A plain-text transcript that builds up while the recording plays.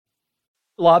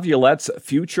Laviolette's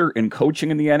future in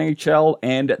coaching in the NHL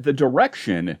and the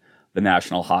direction the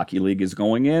National Hockey League is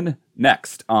going in,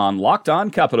 next on Locked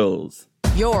On Capitals.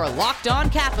 Your Locked On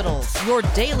Capitals, your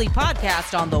daily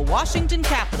podcast on the Washington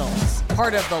Capitals.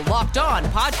 Part of the Locked On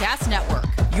Podcast Network,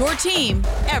 your team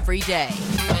every day.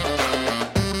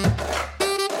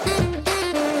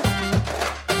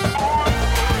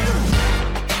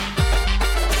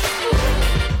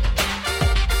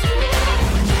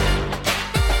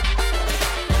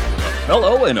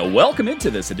 Hello and welcome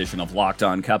into this edition of Locked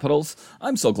On Capitals.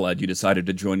 I'm so glad you decided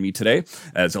to join me today.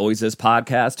 As always, this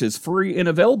podcast is free and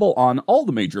available on all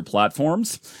the major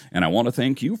platforms. And I want to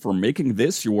thank you for making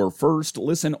this your first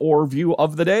listen or view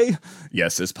of the day.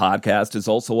 Yes, this podcast is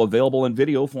also available in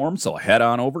video form, so head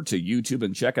on over to YouTube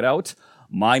and check it out.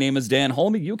 My name is Dan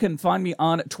Holme. You can find me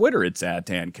on Twitter. It's at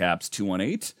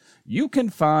DanCaps218. You can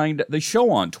find the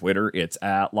show on Twitter. It's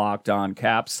at Locked On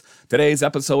Caps. Today's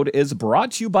episode is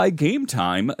brought to you by Game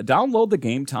Time. Download the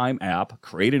Game Time app,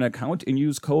 create an account, and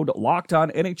use code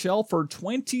LOCKEDONNHL for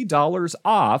 $20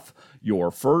 off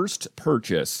your first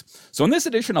purchase. So in this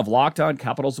edition of Locked On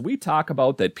Capitals, we talk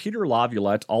about that Peter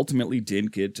Laviolette ultimately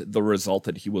didn't get the result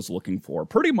that he was looking for,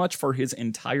 pretty much for his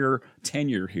entire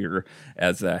tenure here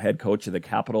as the head coach of the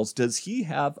Capitals. Does he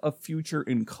have a future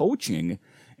in coaching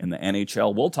in the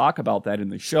NHL? We'll talk about that in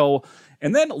the show.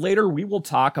 And then later we will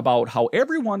talk about how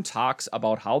everyone talks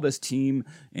about how this team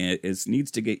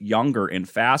needs to get younger and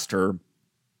faster.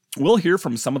 We'll hear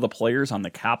from some of the players on the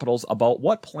Capitals about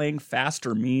what playing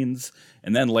faster means.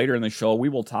 And then later in the show, we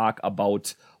will talk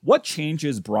about what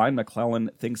changes Brian McClellan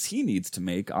thinks he needs to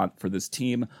make for this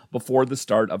team before the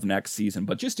start of next season.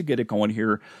 But just to get it going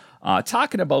here,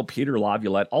 talking about Peter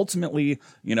Laviolette, ultimately,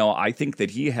 I think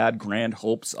that he had grand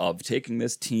hopes of taking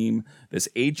this team, this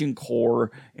aging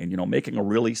core, and, making a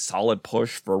really solid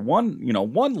push for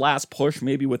one last push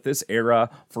maybe with this era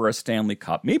for a Stanley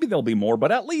Cup. Maybe there'll be more,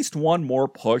 but at least one more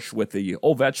push with the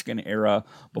Ovechkin era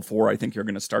before I think you're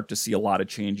going to start to see a lot of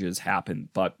changes happen.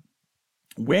 But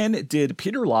when did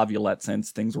Peter Laviolette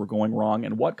sense things were going wrong,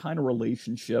 and what kind of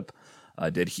relationship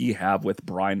did he have with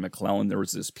Brian McClellan? There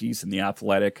was this piece in The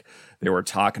Athletic. They were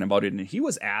talking about it, and he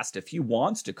was asked if he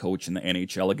wants to coach in the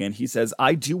NHL again. He says,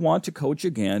 "I do want to coach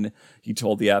again," he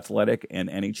told The Athletic and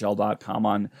NHL.com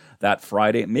on that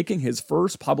Friday, making his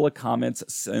first public comments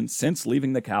since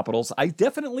leaving the Capitals. "I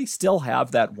definitely still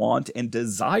have that want and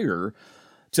desire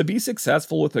to be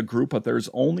successful with a group, but there's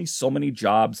only so many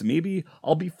jobs. Maybe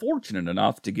I'll be fortunate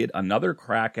enough to get another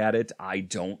crack at it. I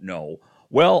don't know."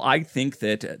 Well, I think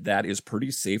that is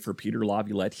pretty safe for Peter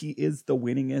Laviolette. He is the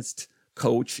winningest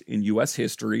coach in U.S.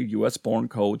 history, U.S.-born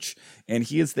coach, and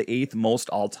he is the 8th most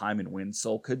all-time in wins.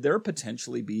 So could there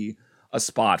potentially be a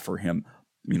spot for him?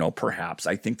 Perhaps.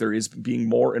 I think there is being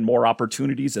more and more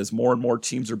opportunities as more and more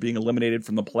teams are being eliminated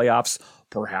from the playoffs.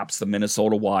 Perhaps the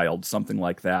Minnesota Wild, something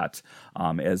like that.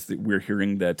 We're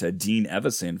hearing that Dean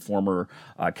Evison, former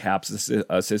Caps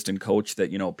assistant coach,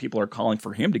 that, people are calling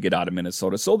for him to get out of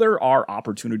Minnesota. So there are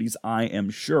opportunities, I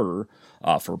am sure,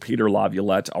 for Peter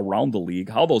Laviolette around the league,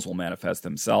 how those will manifest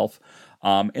themselves.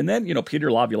 And then,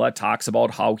 Peter Laviolette talks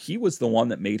about how he was the one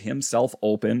that made himself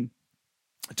open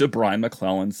to Brian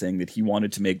McClellan, saying that he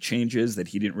wanted to make changes, that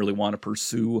he didn't really want to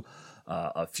pursue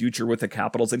a future with the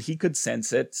Capitals, and he could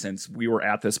sense it since we were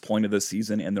at this point of the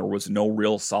season and there was no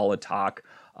real solid talk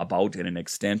about an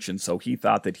extension. So he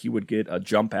thought that he would get a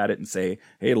jump at it and say,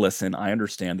 "Hey, listen, I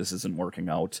understand this isn't working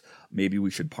out. Maybe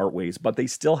we should part ways." But they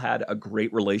still had a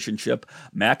great relationship.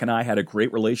 Mac and I had a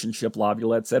great relationship,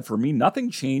 Laviolette said. "For me,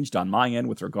 nothing changed on my end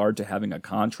with regard to having a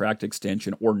contract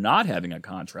extension or not having a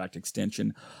contract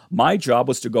extension. My job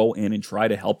was to go in and try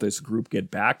to help this group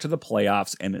get back to the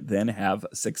playoffs and then have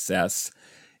success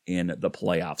in the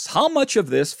playoffs." How much of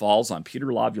this falls on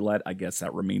Peter Laviolette, I guess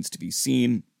that remains to be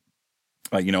seen.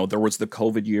 There was the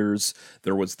COVID years.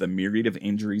 There was the myriad of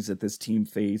injuries that this team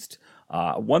faced.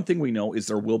 One thing we know is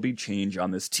there will be change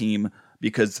on this team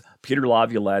because Peter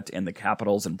Laviolette and the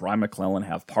Capitals and Brian McClellan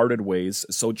have parted ways,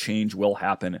 so change will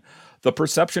happen. The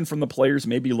perception from the players,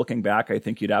 maybe looking back, I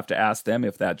think you'd have to ask them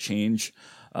if that change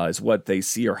is what they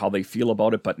see or how they feel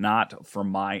about it, but not from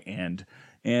my end.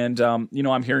 And,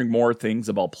 I'm hearing more things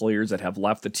about players that have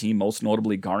left the team, most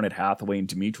notably Garnet Hathaway and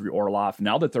Dmitry Orlov.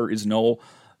 Now that there is no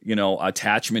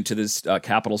attachment to this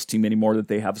Capitals team anymore, that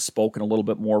they have spoken a little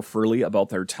bit more freely about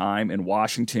their time in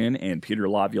Washington and Peter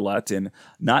Laviolette, and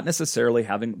not necessarily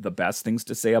having the best things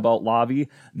to say about Lavi,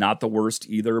 not the worst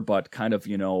either, but kind of,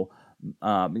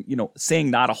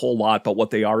 saying not a whole lot, but what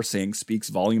they are saying speaks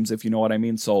volumes, if you know what I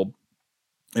mean. So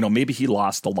maybe he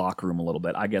lost the locker room a little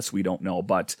bit. I guess we don't know.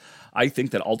 But I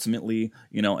think that ultimately,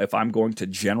 if I'm going to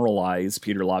generalize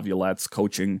Peter Laviolette's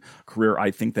coaching career,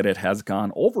 I think that it has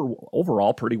gone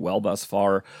overall pretty well thus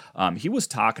far. He was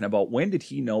talking about, when did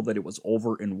he know that it was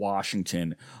over in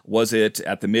Washington? Was it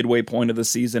at the midway point of the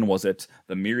season? Was it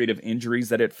the myriad of injuries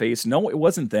that it faced? No, it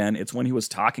wasn't then. It's when he was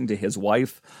talking to his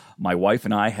wife. My wife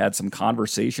and I had some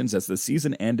conversations as the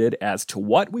season ended as to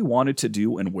what we wanted to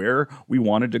do and where we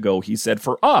wanted to go. He said,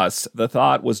 for us, the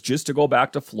thought was just to go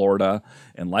back to Florida.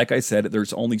 And like I said,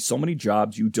 there's only so many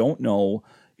jobs. You don't know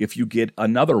if you get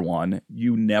another one.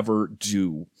 You never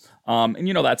do. And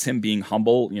that's him being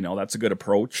humble. That's a good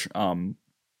approach.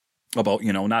 About,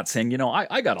 not saying,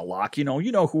 I got a lock, you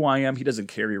know who I am. He doesn't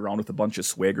carry around with a bunch of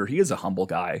swagger. He is a humble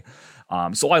guy.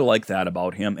 So I like that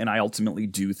about him. And I ultimately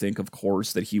do think, of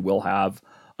course, that he will have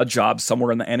a job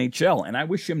somewhere in the NHL. And I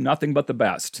wish him nothing but the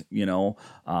best.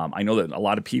 I know that a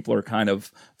lot of people are kind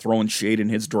of throwing shade in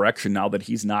his direction now that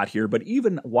he's not here. But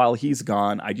even while he's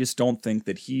gone, I just don't think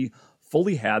that he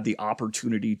fully had the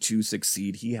opportunity to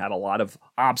succeed. He had a lot of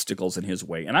obstacles in his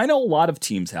way. And I know a lot of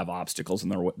teams have obstacles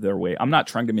in their way. I'm not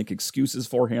trying to make excuses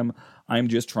for him. I'm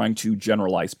just trying to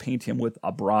generalize, paint him with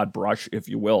a broad brush, if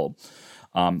you will.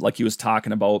 Like he was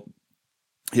talking about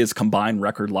his combined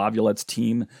record. Laviolette's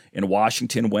team in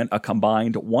Washington went a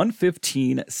combined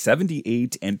 115,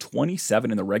 78, and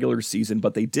 27 in the regular season,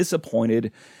 but they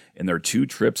disappointed in their 2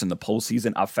 trips in the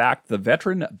postseason, a fact the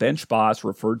veteran bench boss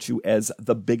referred to as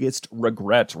the biggest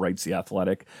regret, writes The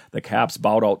Athletic. The Caps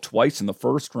bowed out twice in the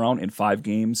first round in 5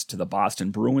 games to the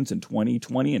Boston Bruins in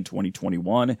 2020 and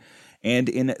 2021, and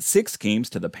in 6 games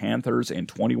to the Panthers in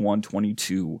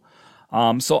 21-22.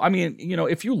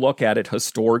 If you look at it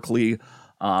historically,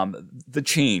 the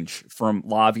change from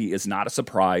Lavi is not a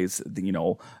surprise.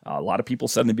 A lot of people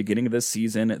said in the beginning of this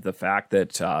season, the fact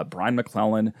that Brian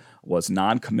McClellan was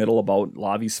non-committal about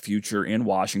Lavi's future in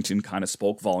Washington kind of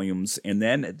spoke volumes. And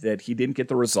then that he didn't get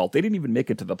the result. They didn't even make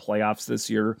it to the playoffs this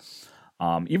year.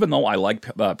 Even though I like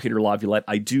Peter Laviolette,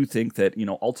 I do think that,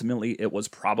 ultimately it was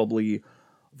probably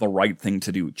the right thing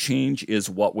to do. Change is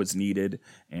what was needed,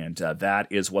 and that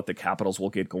is what the Capitals will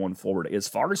get going forward. As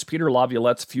far as Peter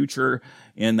Laviolette's future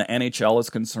in the NHL is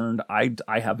concerned, I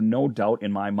have no doubt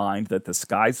in my mind that the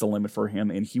sky's the limit for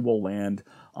him, and he will land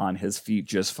on his feet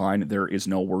just fine. There is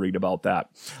no worried about that.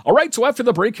 All right, so after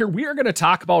the break here, we are going to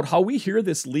talk about how we hear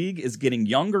this league is getting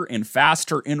younger and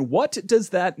faster, and what does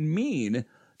that mean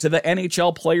to the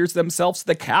NHL players themselves,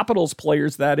 the Capitals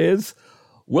players, that is.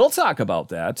 We'll talk about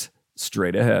that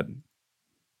straight ahead.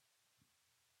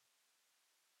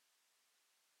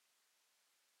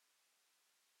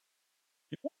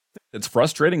 It's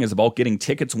frustrating is about getting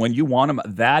tickets when you want them.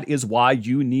 That is why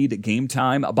you need Game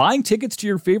Time. Buying tickets to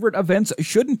your favorite events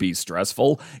shouldn't be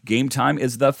stressful. Game Time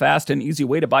is the fast and easy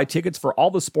way to buy tickets for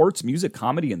all the sports, music,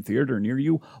 comedy, and theater near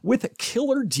you. With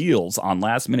killer deals on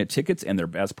last-minute tickets and their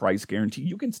best price guarantee,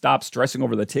 you can stop stressing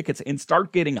over the tickets and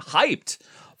start getting hyped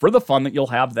for the fun that you'll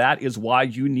have. That is why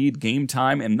you need Game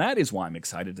Time, and that is why I'm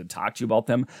excited to talk to you about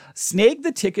them. Snag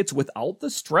the tickets without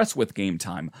the stress with Game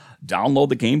Time. Download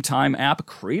the Game Time app,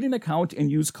 create an account,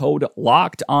 and use code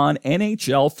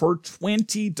LOCKEDONNHL for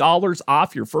 $20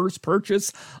 off your first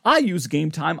purchase. I use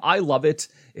Game Time. I love it.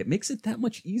 It makes it that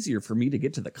much easier for me to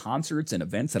get to the concerts and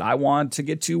events that I want to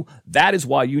get to. That is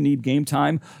why you need Game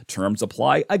Time. Terms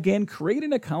apply. Again, create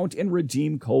an account and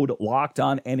redeem code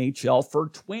LOCKEDONNHL for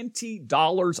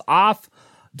 $20 off.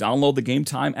 Download the Game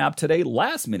Time app today.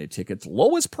 Last minute tickets,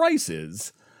 lowest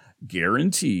prices,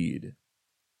 guaranteed.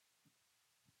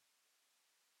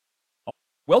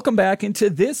 Welcome back into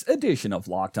this edition of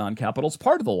Locked On Capitals,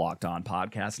 part of the Locked On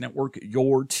Podcast Network,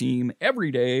 your team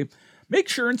every day. Make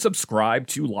sure and subscribe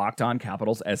to Locked On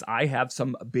Capitals, as I have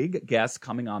some big guests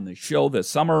coming on the show this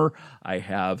summer. I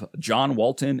have John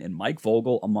Walton and Mike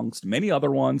Vogel, amongst many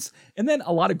other ones, and then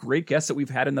a lot of great guests that we've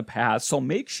had in the past. So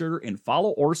make sure and follow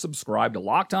or subscribe to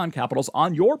Locked On Capitals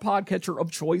on your podcatcher of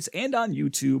choice and on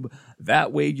YouTube.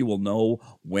 That way you will know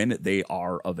when they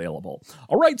are available.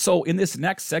 All right, so in this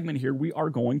next segment here, we are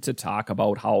going to talk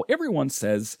about how everyone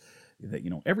says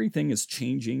that, everything is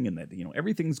changing and that,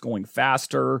 everything's going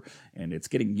faster and it's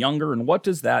getting younger. And what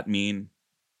does that mean?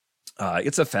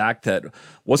 It's a fact that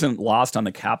wasn't lost on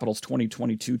the Capitals'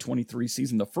 2022-23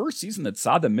 season, the first season that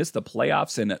saw them miss the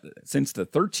playoffs. And since the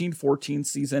 13-14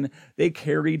 season, they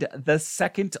carried the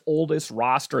second oldest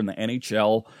roster in the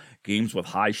NHL. Games with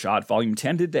high shot volume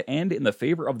tended to end in the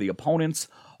favor of the opponents.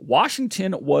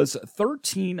 Washington was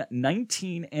 13,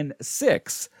 19, and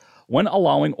 6. when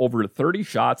allowing over 30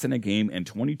 shots in a game and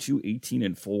 22, 18,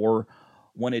 and 4.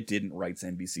 when it didn't, writes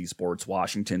NBC Sports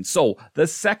Washington. So the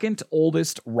second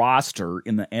oldest roster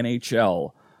in the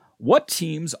NHL. What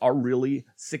teams are really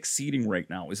succeeding right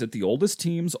now? Is it the oldest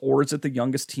teams, or is it the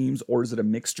youngest teams, or is it a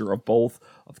mixture of both?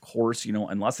 Of course,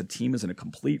 unless a team is in a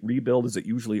complete rebuild, is it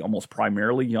usually almost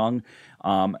primarily young?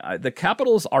 The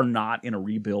Capitals are not in a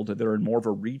rebuild. They're in more of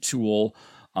a retool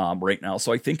right now.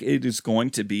 So I think it is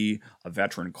going to be a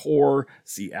veteran core.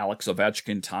 See Alex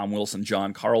Ovechkin, Tom Wilson,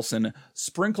 John Carlson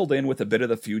sprinkled in with a bit of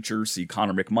the future. See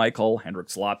Connor McMichael,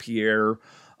 Hendrix Lapierre,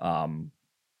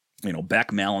 Beck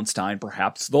Malenstein,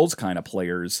 perhaps those kind of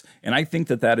players. And I think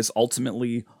that is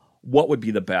ultimately what would be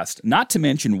the best. Not to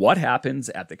mention what happens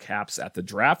at the Caps at the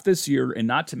draft this year, and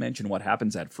not to mention what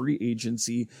happens at free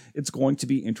agency. It's going to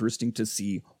be interesting to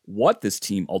see what this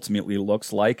team ultimately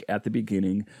looks like at the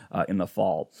beginning in the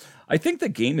fall. I think the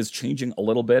game is changing a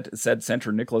little bit, said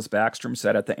center Nicholas Backstrom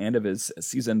said at the end of his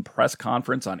season press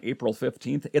conference on April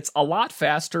 15th. It's a lot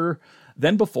faster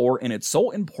than before, and it's so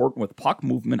important with puck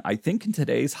movement, I think, in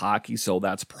today's hockey, so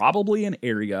that's probably an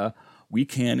area we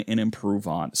can improve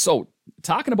on. So,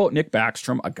 talking about Nick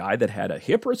Backstrom, a guy that had a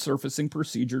hip resurfacing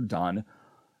procedure done,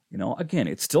 again,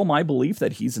 it's still my belief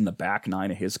that he's in the back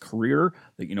nine of his career,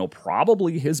 that,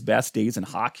 probably his best days in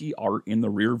hockey are in the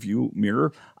rear view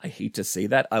mirror. I hate to say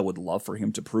that. I would love for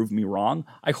him to prove me wrong.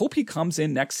 I hope he comes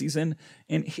in next season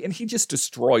and he just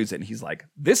destroys it. And he's like,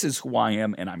 this is who I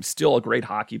am, and I'm still a great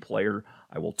hockey player.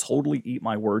 I will totally eat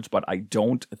my words, but I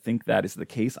don't think that is the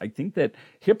case. I think that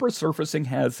hip resurfacing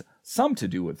has some to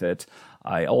do with it.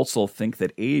 I also think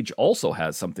that age also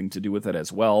has something to do with it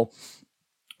as well.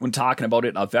 When talking about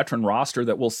it, a veteran roster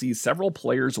that will see several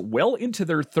players well into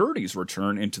their 30s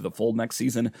return into the fold next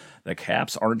season. The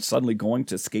Caps aren't suddenly going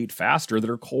to skate faster.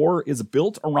 Their core is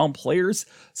built around players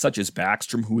such as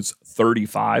Backstrom, who's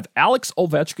 35, Alex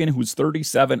Ovechkin, who's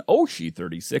 37, Oshie,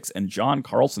 36, and John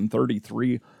Carlson,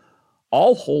 33.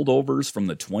 All holdovers from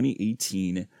the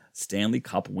 2018 Stanley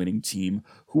Cup winning team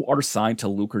who are signed to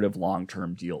lucrative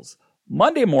long-term deals.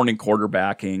 Monday morning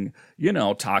quarterbacking,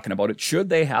 talking about it. Should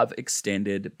they have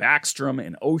extended Backstrom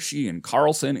and Oshie and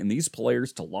Carlson and these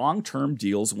players to long-term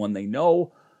deals when they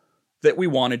know that we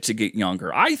wanted to get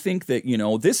younger? I think that,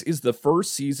 this is the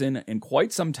first season in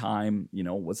quite some time,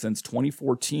 since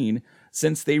 2014,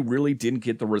 since they really didn't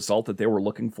get the result that they were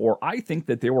looking for. I think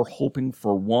that they were hoping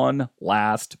for one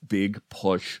last big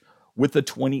push with the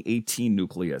 2018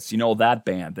 nucleus, that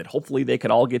band that hopefully they could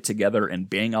all get together and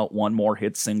bang out one more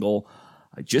hit single.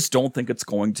 I just don't think it's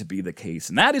going to be the case.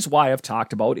 And that is why I've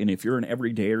talked about, and if you're an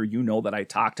everydayer, you know that I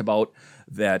talked about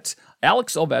that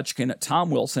Alex Ovechkin, Tom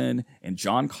Wilson, and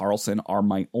John Carlson are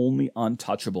my only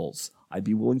untouchables. I'd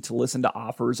be willing to listen to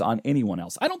offers on anyone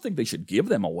else. I don't think they should give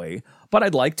them away, but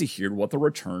I'd like to hear what the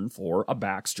return for a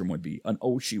Backstrom would be, an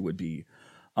Oshie would be.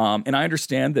 And I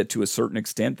understand that to a certain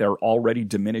extent, they're already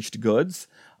diminished goods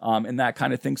and that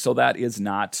kind of thing. So that is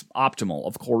not optimal.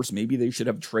 Of course, maybe they should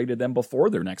have traded them before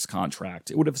their next contract.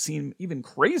 It would have seemed even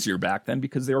crazier back then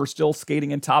because they were still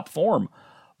skating in top form.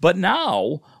 But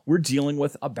now we're dealing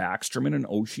with a Backstrom and an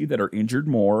Oshie that are injured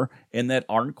more and that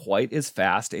aren't quite as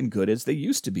fast and good as they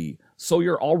used to be. So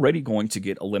you're already going to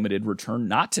get a limited return,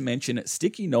 not to mention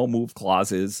sticky no-move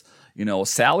clauses,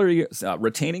 salary,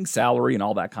 retaining salary and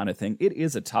all that kind of thing. It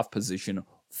is a tough position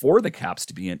for the Caps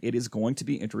to be in. It is going to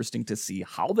be interesting to see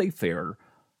how they fare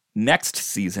next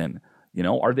season.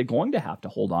 Are they going to have to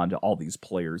hold on to all these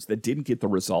players that didn't get the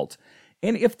result?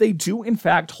 And if they do, in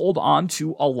fact, hold on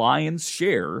to a lion's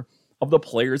share of the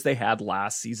players they had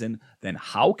last season, then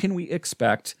how can we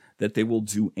expect that they will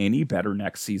do any better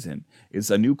next season? Is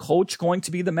a new coach going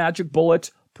to be the magic bullet?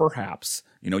 Perhaps.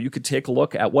 You could take a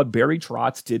look at what Barry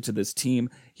Trotz did to this team.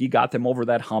 He got them over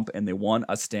that hump, and they won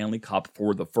a Stanley Cup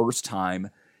for the first time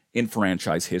in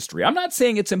franchise history. I'm not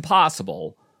saying it's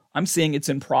impossible. I'm saying it's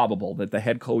improbable that the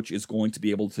head coach is going to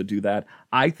be able to do that.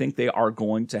 I think they are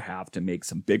going to have to make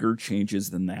some bigger changes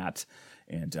than that.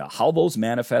 And how those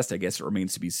manifest, I guess it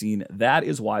remains to be seen. That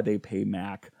is why they pay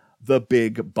Mac the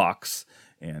big bucks.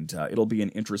 And it'll be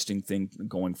an interesting thing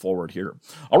going forward here.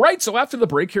 All right, so after the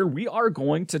break here, we are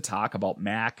going to talk about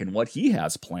Mac and what he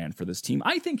has planned for this team.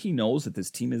 I think he knows that this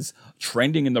team is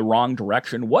trending in the wrong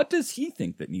direction. What does he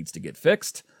think that needs to get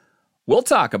fixed? We'll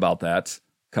talk about that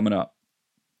coming up.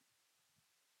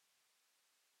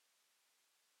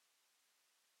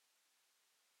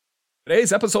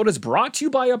 Today's episode is brought to you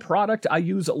by a product I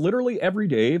use literally every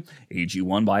day,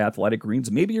 AG1 by Athletic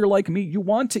Greens. Maybe you're like me, you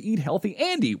want to eat healthy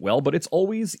and eat well, but it's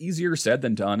always easier said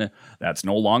than done. That's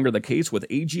no longer the case with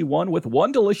AG1. With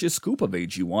one delicious scoop of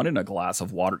AG1 in a glass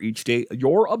of water each day,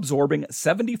 you're absorbing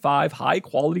 75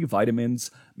 high-quality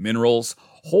vitamins, minerals,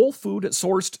 whole food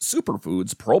sourced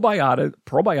superfoods,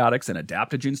 probiotics, and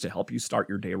adaptogens to help you start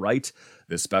your day right.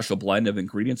 This special blend of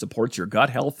ingredients supports your gut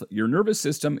health, your nervous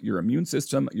system, your immune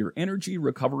system, your energy,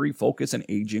 recovery, focus, and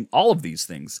aging, all of these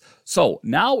things. So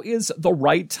now is the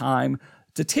right time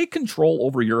to take control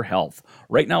over your health.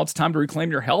 Right now, it's time to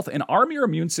reclaim your health and arm your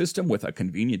immune system with a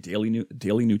convenient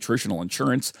daily nutritional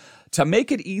insurance. To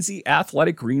make it easy,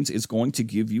 Athletic Greens is going to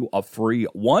give you a free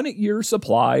 1-year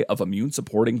supply of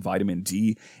immune-supporting vitamin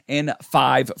D and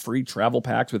 5 free travel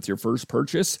packs with your first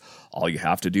purchase. All you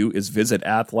have to do is visit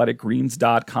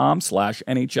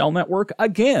athleticgreens.com/NHL Network.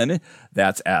 Again,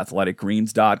 that's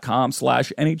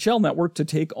athleticgreens.com/NHL Network to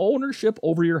take ownership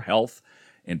over your health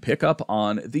and pick up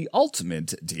on the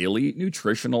ultimate daily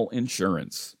nutritional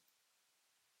insurance.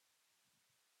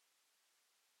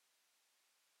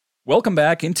 Welcome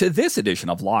back into this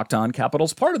edition of Locked On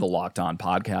Capitals, part of the Locked On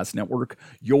Podcast Network,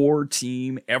 your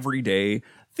team every day.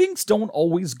 Things don't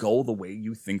always go the way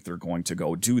you think they're going to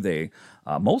go, do they?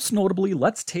 Most notably,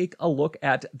 let's take a look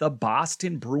at the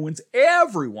Boston Bruins.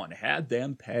 Everyone had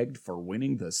them pegged for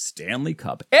winning the Stanley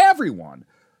Cup. Everyone.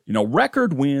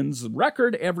 Record wins,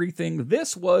 record everything.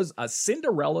 This was a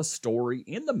Cinderella story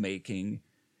in the making,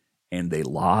 and they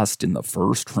lost in the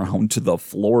first round to the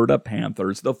Florida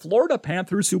Panthers. The Florida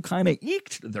Panthers, who kind of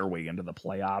eked their way into the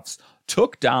playoffs,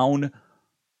 took down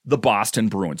the Boston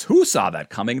Bruins. Who saw that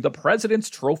coming? The President's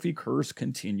Trophy curse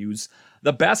continues.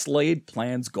 The best laid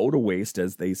plans go to waste,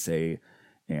 as they say.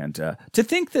 And to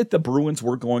think that the Bruins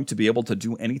were going to be able to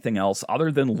do anything else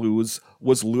other than lose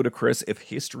was ludicrous if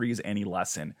history is any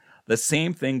lesson. The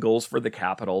same thing goes for the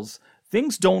Capitals.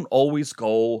 Things don't always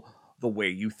go the way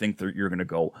you think you're going to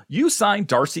go. You signed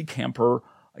Darcy Kemper,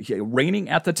 reigning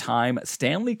at the time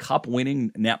Stanley Cup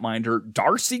winning netminder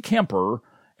Darcy Kemper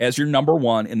as your number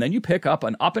one, and then you pick up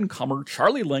an up-and-comer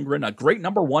Charlie Lindgren, a great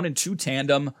number 1 and 2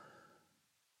 tandem,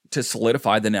 to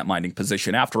solidify the netminding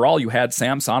position. After all, you had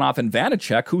Samsonov and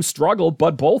Vanacek, who struggled,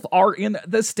 but both are in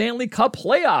the Stanley Cup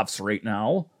playoffs right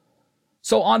now.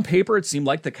 So on paper, it seemed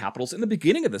like the Capitals in the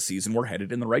beginning of the season were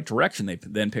headed in the right direction. They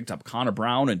then picked up Connor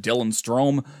Brown and Dylan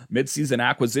Strome, midseason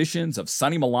acquisitions of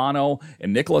Sonny Milano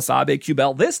and Nicolas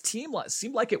Aube-Kubel. This team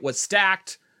seemed like it was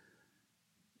stacked,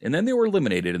 and then they were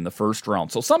eliminated in the first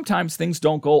round. So sometimes things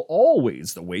don't go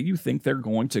always the way you think they're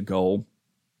going to go.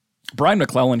 Brian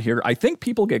McClellan here. I think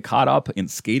people get caught up in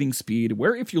skating speed,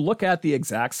 where if you look at the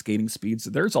exact skating speeds,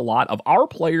 there's a lot of our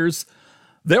players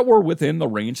that were within the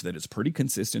range that is pretty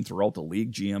consistent throughout the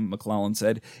league. GM McClellan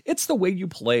said, it's the way you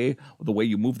play, the way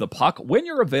you move the puck, when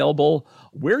you're available,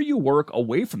 where you work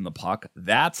away from the puck,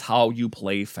 that's how you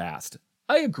play fast.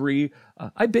 I agree.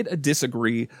 I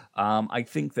disagree. I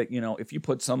think that, if you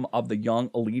put some of the young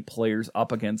elite players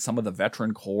up against some of the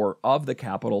veteran core of the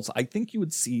Capitals, I think you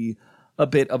would see a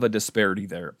bit of a disparity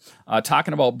there.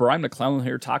 Talking about Brian McClellan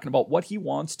here, talking about what he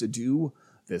wants to do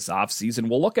this offseason.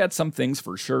 We'll look at some things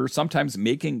for sure. Sometimes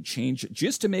making change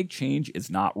just to make change is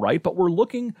not right, but we're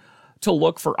looking to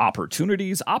look for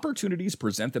opportunities. Opportunities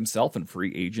present themselves in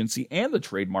free agency and the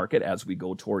trade market as we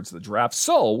go towards the draft.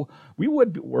 So we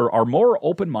are more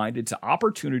open-minded to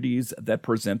opportunities that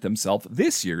present themselves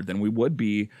this year than we would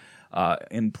be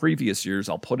in previous years.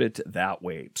 I'll put it that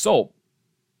way. So,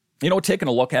 taking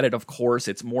a look at it, of course,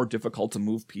 it's more difficult to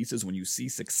move pieces when you see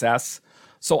success.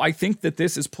 So I think that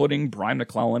this is putting Brian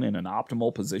McClellan in an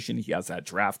optimal position. He has that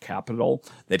draft capital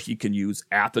that he can use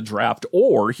at the draft,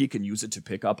 or he can use it to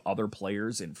pick up other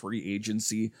players in free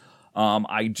agency.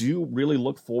 I do really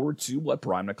look forward to what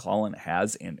Brian McClellan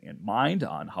has in mind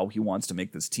on how he wants to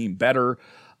make this team better.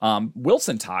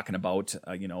 Wilson talking about,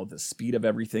 the speed of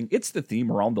everything. It's the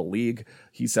theme around the league,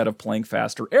 he said, of playing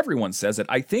faster. Everyone says it.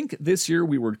 I think this year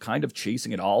we were kind of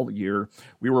chasing it all year.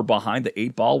 We were behind the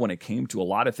 8 ball when it came to a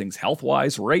lot of things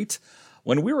health-wise, right?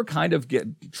 When we were kind of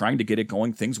trying to get it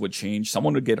going, things would change.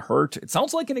 Someone would get hurt. It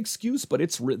sounds like an excuse, but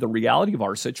it's the reality of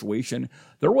our situation.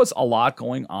 There was a lot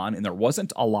going on, and there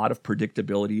wasn't a lot of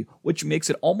predictability, which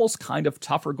makes it almost kind of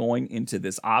tougher going into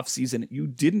this offseason. You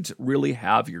didn't really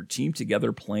have your team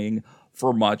together playing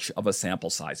for much of a sample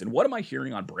size. And what am I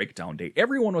hearing on breakdown day?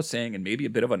 Everyone was saying, and maybe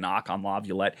a bit of a knock on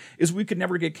Laviolette, is we could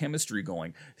never get chemistry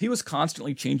going. He was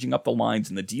constantly changing up the lines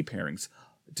and the deep pairings.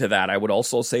 To that, I would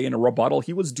also say in a rebuttal,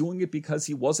 he was doing it because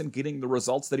he wasn't getting the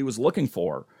results that he was looking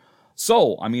for.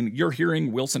 So, you're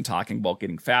hearing Wilson talking about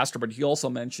getting faster, but he also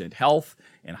mentioned health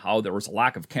and how there was a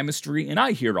lack of chemistry, and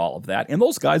I hear all of that. And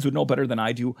those guys would know better than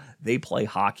I do. They play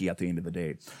hockey at the end of the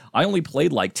day. I only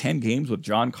played like 10 games with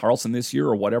John Carlson this year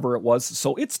or whatever it was,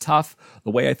 so it's tough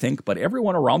the way I think, but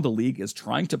everyone around the league is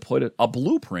trying to put a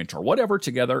blueprint or whatever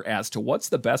together as to what's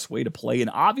the best way to play,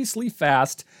 and obviously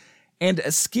fast And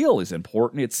skill is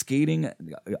important. It's skating,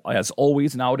 as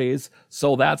always nowadays.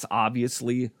 So that's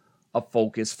obviously a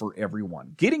focus for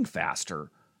everyone. Getting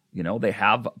faster. They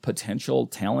have potential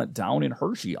talent down in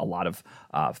Hershey, a lot of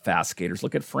fast skaters.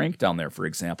 Look at Frank down there, for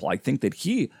example. I think that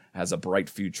he has a bright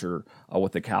future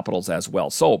with the Capitals as well.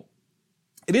 So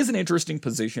it is an interesting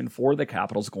position for the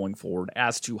Capitals going forward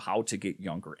as to how to get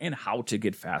younger and how to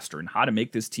get faster and how to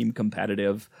make this team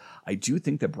competitive. I do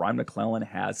think that Brian McClellan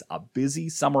has a busy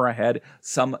summer ahead,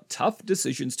 some tough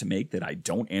decisions to make that I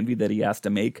don't envy that he has to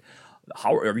make.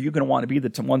 How are you going to want to be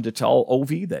the one to tell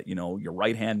Ovi that, your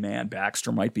right-hand man,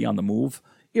 Baxter, might be on the move,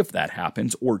 if that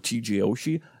happens, or TJ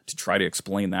Oshie, to try to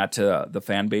explain that to the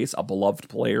fan base, a beloved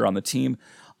player on the team?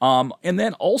 And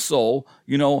then also,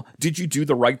 did you do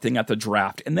the right thing at the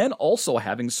draft? And then also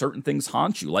having certain things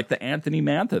haunt you, like the Anthony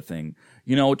Mantha thing.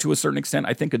 To a certain extent,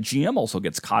 I think a GM also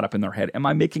gets caught up in their head. Am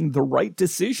I making the right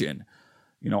decision?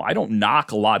 I don't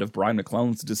knock a lot of Brian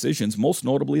McClellan's decisions. Most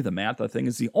notably, the Mantha thing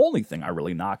is the only thing I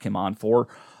really knock him on for.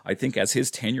 I think as his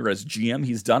tenure as GM,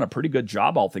 he's done a pretty good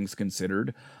job, all things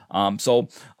considered. So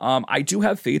I do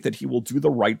have faith that he will do the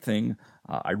right thing.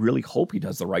 I really hope he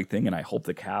does the right thing, and I hope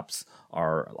the Caps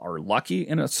are lucky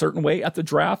in a certain way at the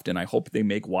draft, and I hope they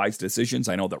make wise decisions.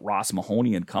 I know that Ross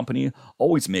Mahoney and company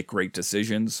always make great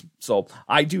decisions. So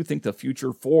I do think the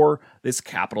future for this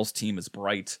Capitals team is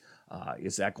bright.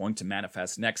 Is that going to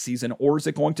manifest next season, or is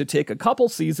it going to take a couple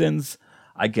seasons?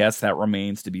 I guess that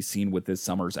remains to be seen with this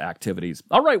summer's activities.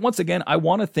 All right, once again, I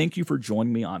want to thank you for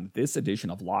joining me on this edition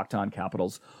of Locked On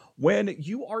Capitals. When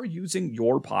you are using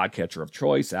your podcatcher of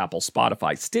choice, Apple,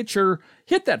 Spotify, Stitcher,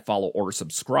 hit that follow or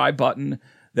subscribe button.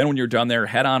 Then when you're done there,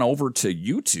 head on over to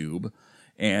YouTube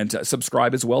and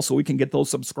subscribe as well so we can get those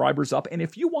subscribers up. And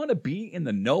if you want to be in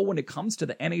the know when it comes to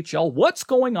the NHL, what's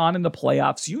going on in the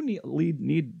playoffs, you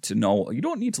need to know. You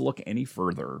don't need to look any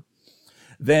further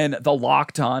than the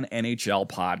Locked On NHL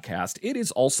podcast. It is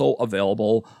also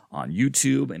available on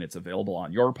YouTube, and it's available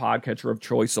on your podcatcher of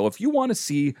choice. So if you want to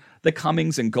see the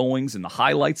comings and goings and the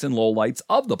highlights and lowlights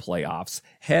of the playoffs,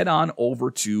 head on over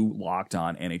to Locked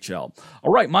On NHL.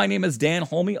 All right, my name is Dan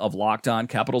Holme of Locked On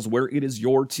Capitals, where it is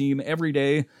your team every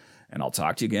day, and I'll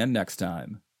talk to you again next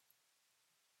time.